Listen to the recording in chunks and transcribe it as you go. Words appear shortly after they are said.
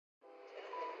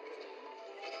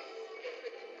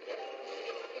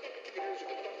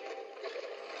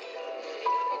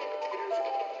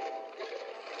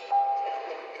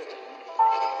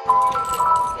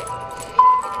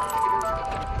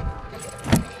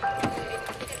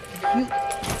What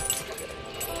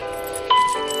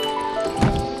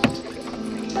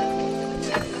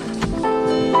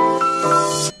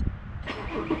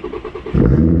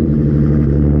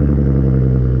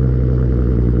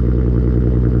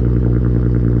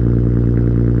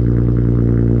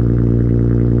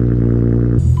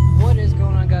is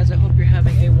going on, guys? I hope you're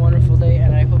having a wonderful day,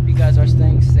 and I hope you guys are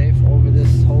staying safe over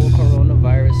this whole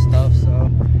coronavirus stuff. So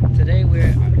today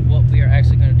what we are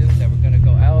actually going to do is that we're going to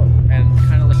go out and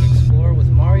kind of like explore with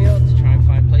Mario to try and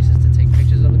find places to take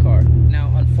pictures of the car.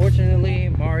 Now, unfortunately,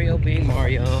 Mario being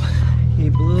Mario, he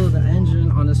blew the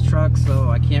engine on his truck, so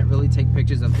I can't really take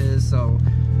pictures of his, so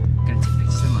I'm going to take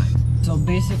pictures of mine. So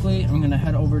basically, I'm going to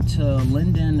head over to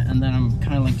Linden, and then I'm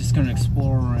kind of like just going to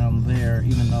explore around there,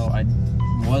 even though I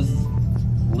was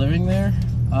living there.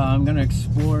 I'm going to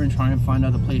explore and try and find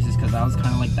other places, because I was kind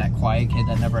of like that quiet kid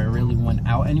that never really went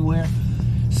out anywhere.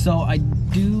 So I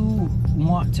do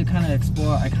want to kind of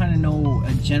explore. I kind of know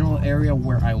a general area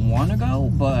where I want to go,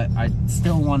 but I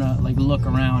still want to like look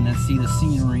around and see the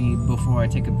scenery before I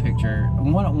take a picture.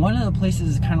 One of the places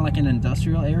is kind of like an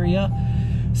industrial area,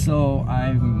 so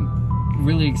I'm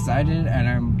really excited,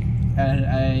 and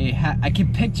I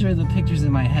can picture the pictures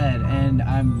in my head, and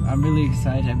I'm really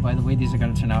excited by the way these are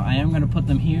going to turn out. I am going to put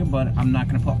them here, but I'm not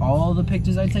going to put all the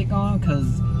pictures I take on,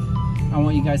 because I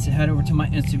want you guys to head over to my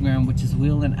Instagram, which is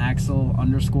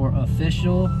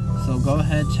wheelandaxle_official. So go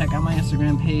ahead, check out my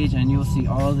Instagram page, and you'll see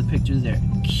all of the pictures there.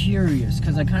 Curious,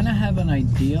 because I kind of have an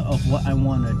idea of what I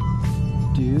want to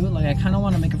do. Like, I kind of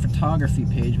want to make a photography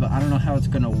page, but I don't know how it's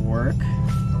going to work.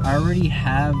 I already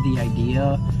have the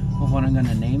idea of what I'm going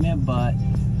to name it, but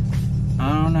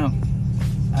I don't know.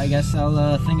 I guess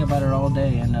I'll think about it all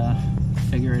day and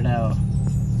figure it out.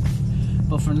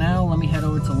 But for now, let me head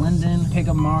over to Linden, pick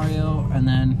up Mario, and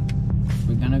then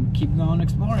we're gonna keep going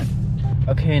exploring.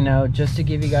 Okay, now just to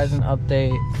give you guys an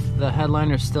update, the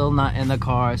headliner's still not in the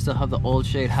car. I still have the old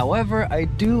shade. However, I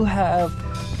do have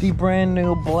the brand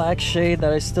new black shade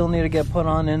that I still need to get put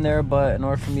on in there, but in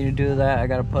order for me to do that, I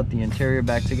gotta put the interior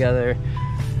back together.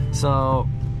 So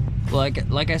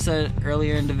like I said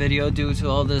earlier in the video, due to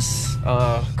all this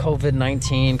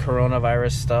COVID-19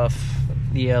 coronavirus stuff,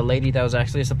 the lady that was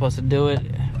actually supposed to do it,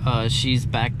 she's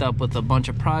backed up with a bunch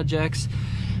of projects,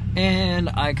 and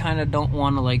I kind of don't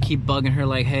want to like keep bugging her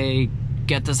like, hey,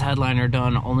 get this headliner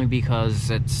done, only because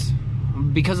it's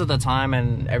because of the time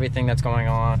and everything that's going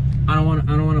on. I don't want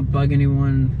to bug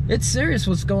anyone. It's serious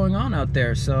what's going on out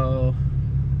there. So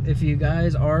if you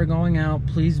guys are going out,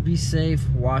 please be safe,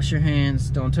 wash your hands,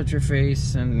 don't touch your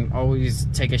face, and always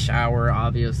take a shower,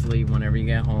 obviously, whenever you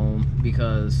get home,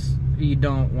 because you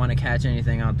don't want to catch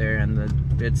anything out there,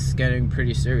 and it's getting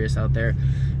pretty serious out there.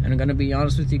 And I'm gonna be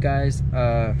honest with you guys,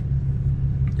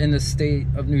 in the state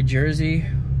of New Jersey,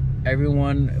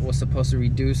 everyone was supposed to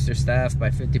reduce their staff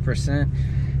by 50%,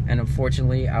 and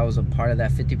unfortunately I was a part of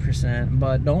that 50%.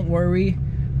 But don't worry,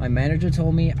 my manager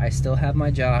told me I still have my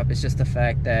job. It's just the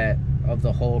fact that of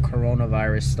the whole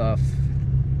coronavirus stuff,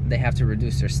 they have to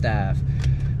reduce their staff.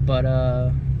 But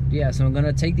yeah, so I'm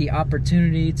gonna take the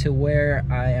opportunity to where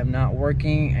I am not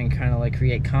working and kind of like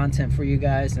create content for you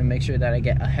guys and make sure that I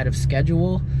get ahead of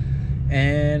schedule.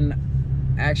 And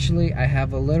actually, I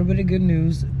have a little bit of good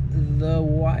news. The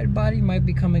wide body might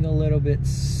be coming a little bit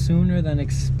sooner than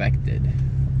expected,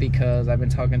 because I've been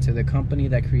talking to the company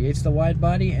that creates the wide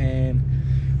body, and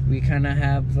we kind of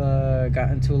have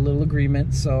gotten to a little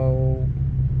agreement. So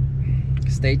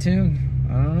stay tuned.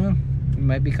 I don't know, it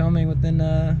might be coming within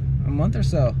a month or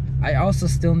so. I also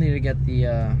still need to get the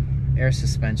air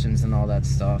suspensions and all that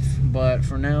stuff, but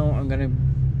for now I'm gonna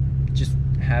just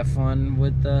have fun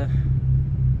with the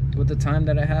time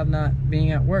that I have not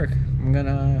being at work. I'm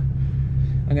gonna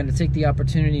take the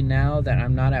opportunity now that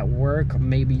I'm not at work.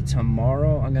 Maybe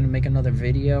tomorrow I'm gonna make another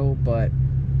video, but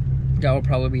that will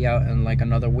probably be out in like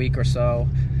another week or so.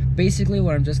 Basically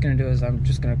what I'm just gonna do is I'm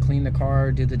just gonna clean the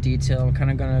car, do the detail. I'm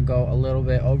kind of gonna go a little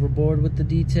bit overboard with the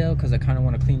detail, because I kind of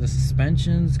want to clean the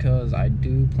suspensions, because I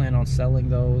do plan on selling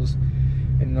those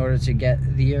in order to get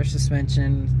the air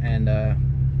suspension. And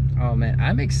oh man,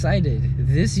 I'm excited.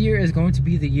 This year is going to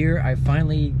be the year I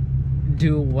finally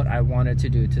do what I wanted to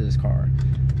do to this car,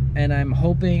 and I'm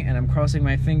hoping and I'm crossing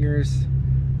my fingers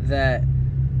that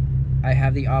I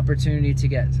have the opportunity to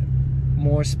get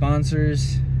more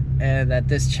sponsors, and that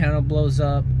this channel blows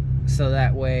up, so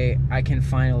that way I can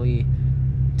finally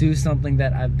do something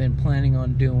that I've been planning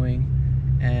on doing.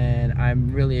 And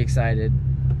I'm really excited.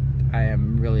 I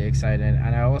am really excited.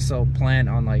 And I also plan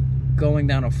on like going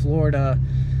down to Florida,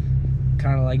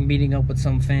 kind of like meeting up with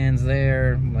some fans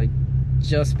there, like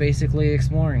just basically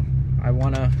exploring. I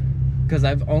want to because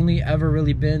I've only ever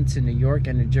really been to New York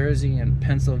and New Jersey and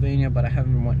Pennsylvania, but I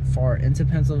haven't went far into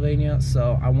Pennsylvania.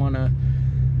 So I want to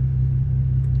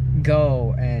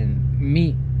go and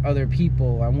meet other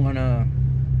people. I want to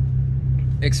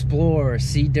explore,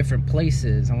 see different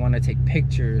places. I want to take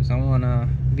pictures. I want to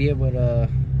be able to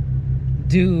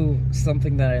do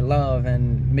something that I love,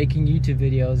 and making YouTube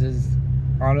videos is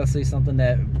honestly something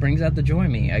that brings out the joy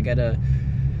in me. I gotta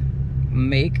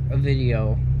make a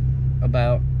video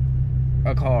about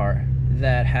a car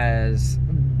that has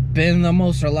been the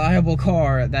most reliable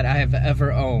car that I have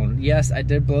ever owned. Yes, I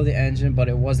did blow the engine, but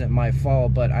it wasn't my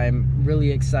fault. But I'm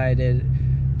really excited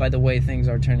by the way things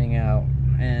are turning out.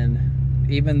 And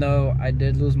even though I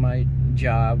did lose my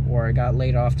job, or I got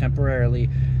laid off temporarily,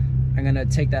 I'm gonna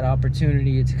take that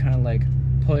opportunity to kind of like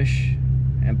push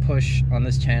on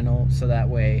this channel, so that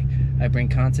way I bring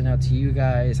content out to you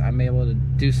guys. I'm able to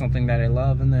do something that I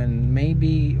love, and then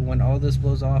maybe when all this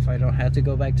blows off, I don't have to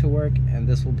go back to work, and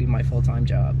this will be my full-time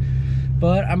job.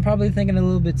 But I'm probably thinking a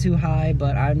little bit too high,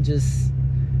 but I'm just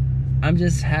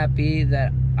happy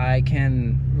that I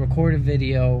can record a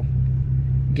video,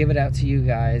 give it out to you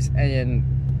guys. And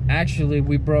actually,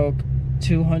 we broke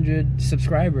 200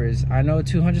 subscribers. I know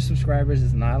 200 subscribers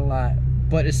is not a lot,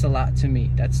 but it's a lot to me.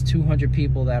 That's 200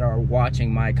 people that are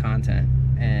watching my content,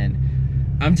 and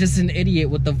I'm just an idiot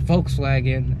with the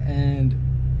Volkswagen, and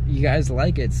you guys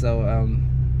like it. So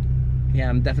yeah,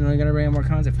 I'm definitely gonna bring more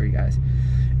content for you guys.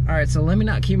 All right, so let me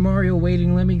not keep Mario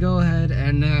waiting. Let me go ahead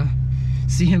and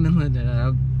see him in Linden.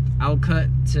 I'll cut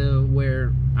to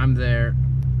where I'm there.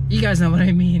 You guys know what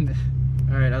I mean.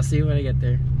 All right, I'll see you when I get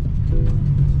there.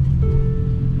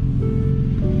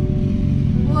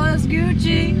 What's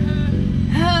Gucci?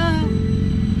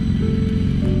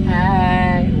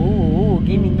 Hi. Ooh,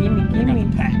 gimme.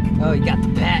 The pack. Oh, you got the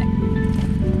pack.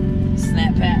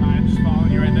 Snap pack. I'm just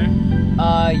following you right there.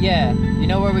 Yeah. You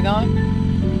know where we're going?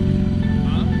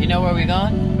 Huh? You know where we're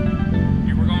going?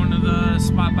 Yeah, we're going to the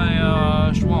spot by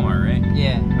Walmart, right?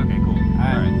 Yeah. Okay, cool.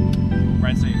 Alright.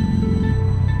 Right safe.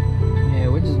 Yeah,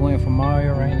 we're just waiting for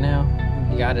Mario right now.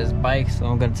 He got his bike, so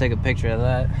I'm gonna take a picture of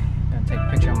that. I'm gonna take a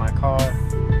picture of my car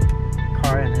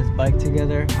and his bike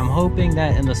together. I'm hoping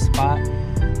that in the spot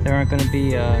there aren't gonna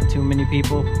be too many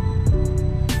people,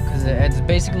 because it's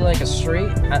basically like a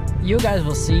street. You guys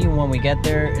will see when we get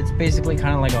there. It's basically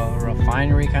kind of like a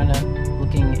refinery kind of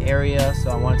looking area,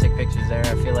 so I want to take pictures there.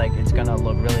 I feel like it's gonna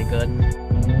look really good.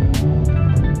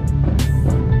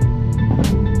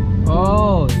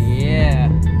 Oh yeah.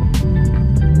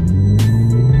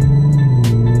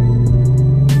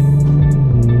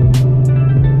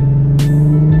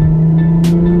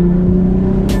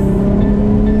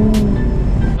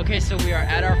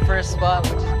 Spot,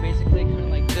 which is basically kind of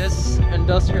like this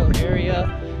industrial area.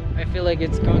 I feel like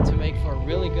it's going to make for a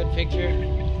really good picture.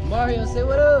 Mario, say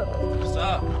what up. What's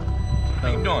up? How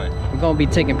you doing? We're gonna be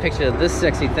taking pictures of this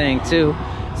sexy thing too.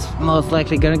 It's most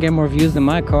likely gonna get more views than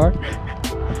my car.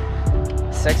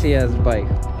 Sexy ass bike.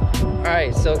 All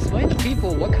right, so explain to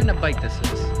people what kind of bike this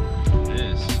is.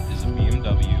 This is a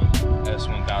BMW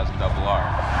S1000RR,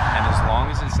 and as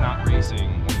long as it's not racing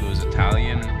one of those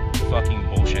Italian fucking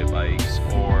bullshit bikes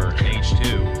or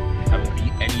H2, I will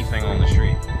beat anything on the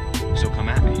street. So come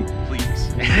at me,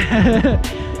 please.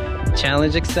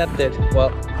 Challenge accepted.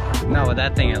 Well, not with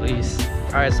that thing at least.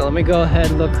 All right, so let me go ahead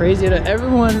and look crazy to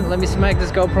everyone. Let me smack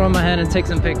this GoPro in my head and take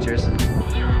some pictures.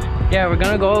 Yeah, we're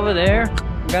gonna go over there.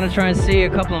 I'm gonna try and see a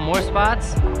couple of more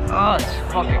spots. Oh, it's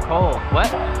fucking cold.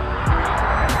 What?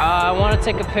 I want to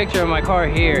take a picture of my car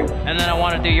here, and then I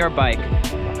want to do your bike.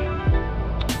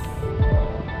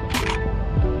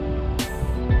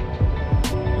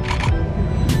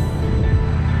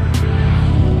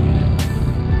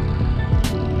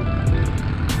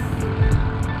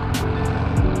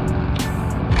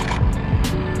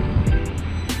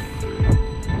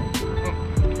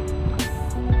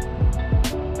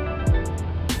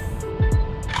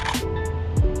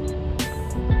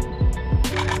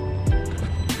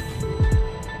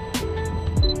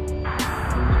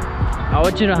 I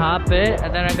want you to hop it,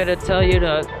 and then I'm gonna tell you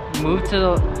to move to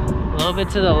the a little bit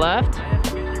to the left.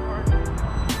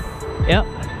 Yep.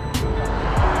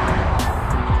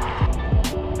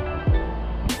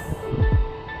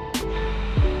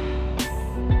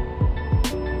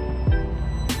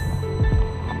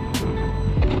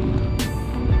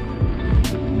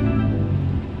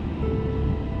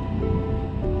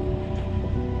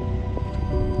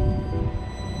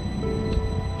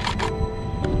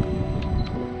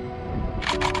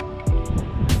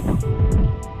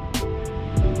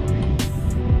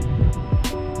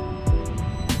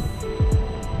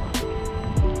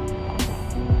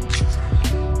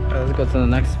 Let's go to the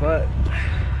next spot.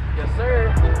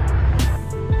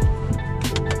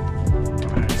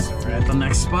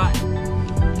 next spot.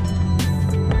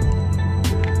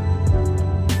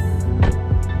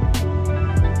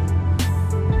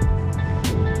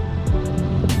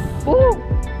 Woo!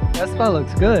 That spot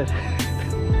looks good.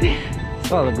 That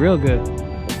spot looks real good.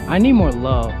 I need more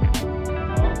low.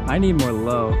 I need more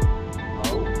low.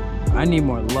 I need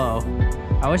more low.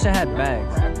 I wish I had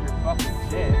bags. Grab your fucking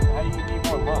shit. How do you need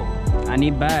more low? I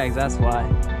need bags, that's why.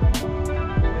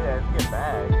 Yeah, if you get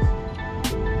bags.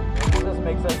 It doesn't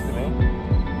make sense to me.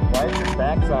 Why is your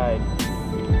backside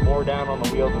more down on the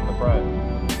wheel than the front?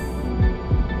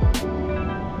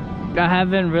 I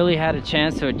haven't really had a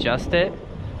chance to adjust it.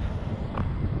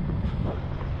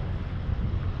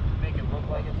 Make it look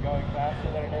like it's going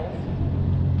faster than it is.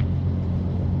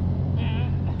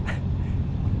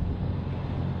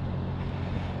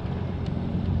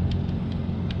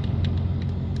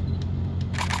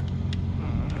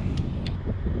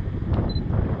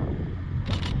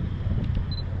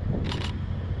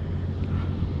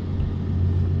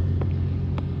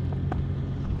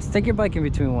 Stick your bike in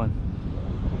between one.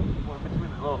 What, between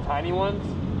the little tiny ones?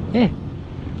 Yeah.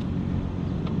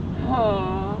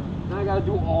 Now I gotta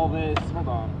do all this. Hold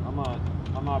on.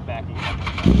 I'm not backing up.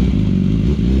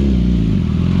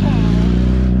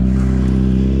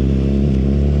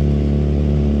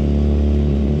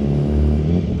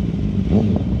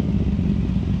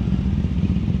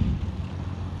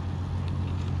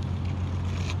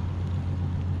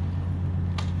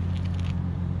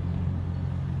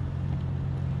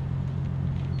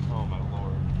 Oh my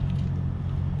lord.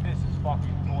 This is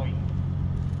fucking tight.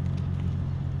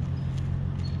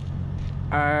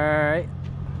 Alright.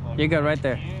 You're good right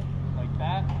there. Like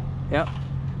that. Yep.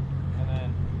 And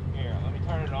then, here, let me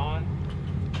turn it on.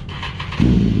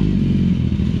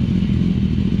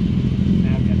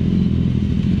 Now get it.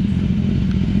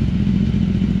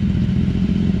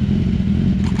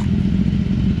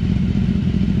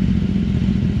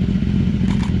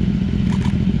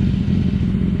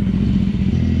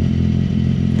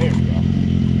 There we go.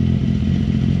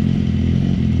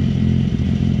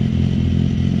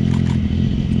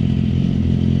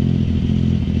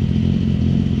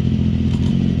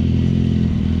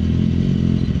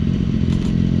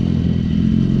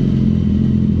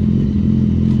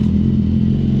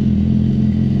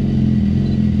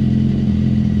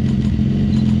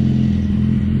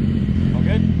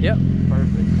 Yep.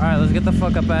 Perfect. Alright, let's get the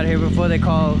fuck up out of here before they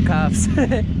call cops.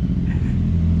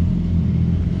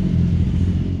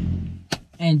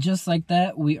 And just like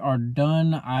that, we are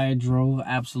done. I drove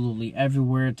absolutely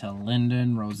everywhere to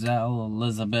Linden, Roselle,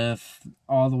 Elizabeth,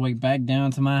 all the way back down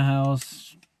to my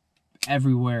house.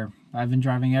 Everywhere. I've been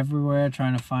driving everywhere,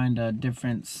 trying to find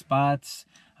different spots.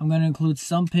 I'm going to include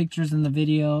some pictures in the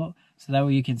video so that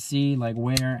way you can see like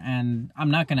where, and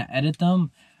I'm not going to edit them.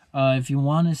 If you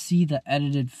want to see the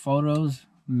edited photos,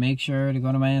 make sure to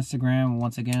go to my Instagram.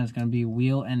 Once again, it's going to be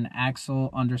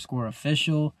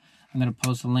wheelandaxle_official. I'm going to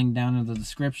post a link down in the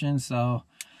description. So,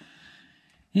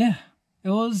 yeah,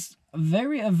 it was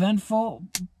very eventful,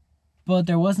 but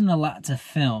there wasn't a lot to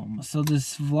film. So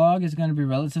this vlog is going to be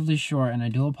relatively short, and I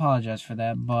do apologize for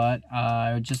that, but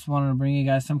I just wanted to bring you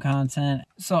guys some content.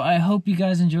 So I hope you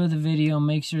guys enjoyed the video.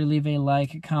 Make sure to leave a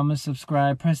like, comment,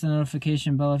 subscribe, press the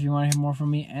notification bell if you want to hear more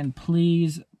from me, and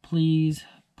please, please,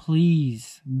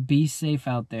 please be safe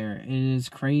out there. It is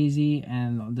crazy,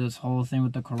 and this whole thing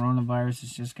with the coronavirus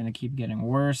is just going to keep getting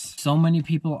worse. So many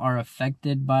people are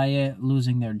affected by it,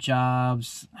 losing their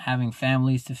jobs, having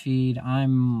families to feed.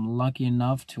 I'm lucky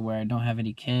enough to where I don't have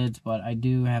any kids, but I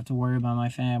do have to worry about my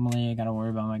family. I got to worry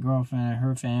about my girlfriend and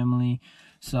her family.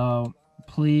 So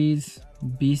please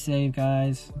be safe,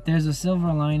 guys. There's a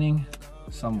silver lining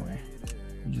somewhere.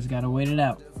 You just got to wait it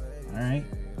out. All right?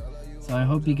 So I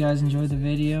hope you guys enjoyed the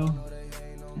video,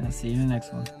 and I'll see you in the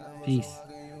next one. Peace.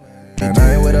 And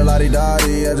I ain't with a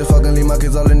lottie-dottie, I just fucking leave my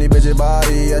kids all in these bitches'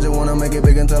 body. I just wanna make it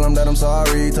big and tell them that I'm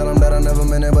sorry. Tell them that I never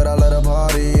meant it, but I let her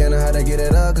party. And I had to get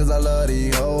it up, cause I love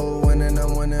these hoes. Winning,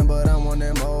 I'm winning, but I'm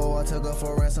wanting more. I took her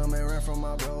for ransom and ran from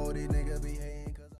my bro.